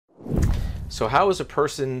So how is a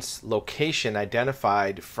person's location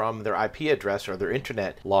identified from their IP address or their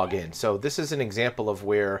internet login? So this is an example of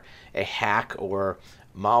where a hack or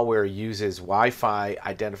malware uses Wi-Fi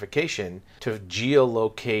identification to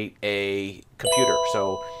geolocate a computer.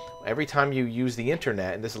 So every time you use the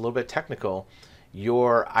internet, and this is a little bit technical,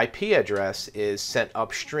 your IP address is sent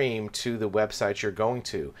upstream to the website you're going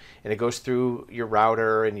to. And it goes through your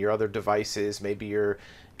router and your other devices, maybe your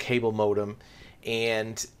cable modem,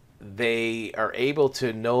 and they are able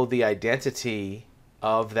to know the identity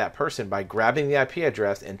of that person by grabbing the IP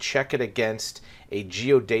address and check it against a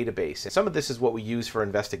geodatabase. And some of this is what we use for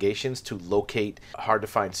investigations to locate hard to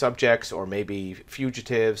find subjects or maybe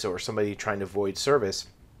fugitives or somebody trying to avoid service.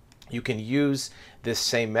 You can use this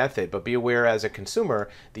same method, but be aware as a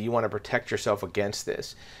consumer that you want to protect yourself against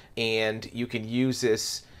this. And you can use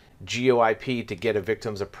this GeoIP to get a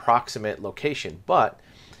victim's approximate location, but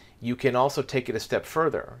you can also take it a step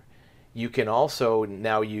further. You can also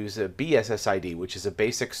now use a BSSID, which is a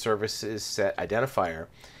basic services set identifier.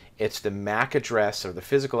 It's the MAC address or the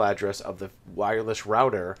physical address of the wireless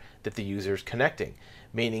router that the user is connecting,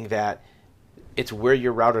 meaning that it's where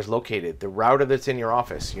your router is located. The router that's in your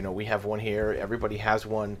office, you know, we have one here, everybody has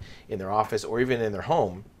one in their office or even in their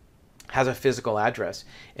home, has a physical address,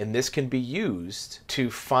 and this can be used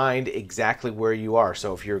to find exactly where you are.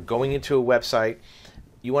 So if you're going into a website,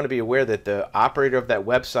 you want to be aware that the operator of that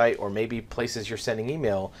website or maybe places you're sending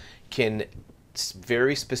email can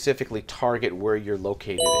very specifically target where you're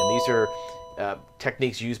located. And these are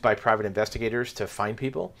techniques used by private investigators to find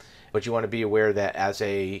people. But you want to be aware that as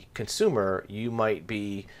a consumer, you might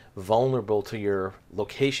be vulnerable to your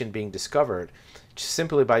location being discovered just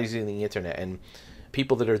simply by using the internet. And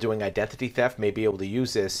people that are doing identity theft may be able to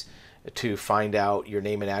use this to find out your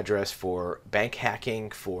name and address for bank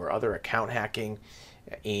hacking, for other account hacking,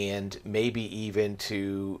 and maybe even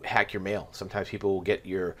to hack your mail. Sometimes people will get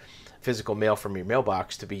your physical mail from your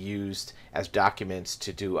mailbox to be used as documents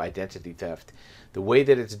to do identity theft. The way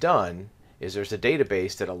that it's done is there's a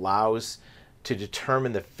database that allows to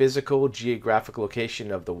determine the physical geographic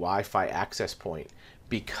location of the Wi-Fi access point,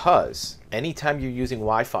 because anytime you're using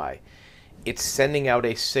Wi-Fi, it's sending out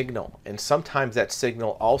a signal, and sometimes that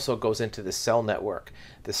signal also goes into the cell network.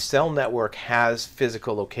 The cell network has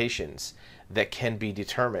physical locations that can be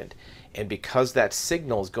determined, and because that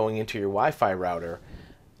signal is going into your Wi-Fi router,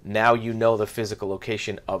 now you know the physical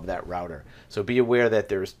location of that router. So be aware that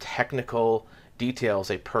there's technical details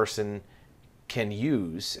a person can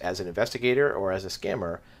use as an investigator or as a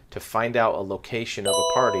scammer to find out a location of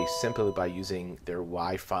a party simply by using their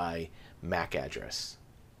Wi-Fi MAC address.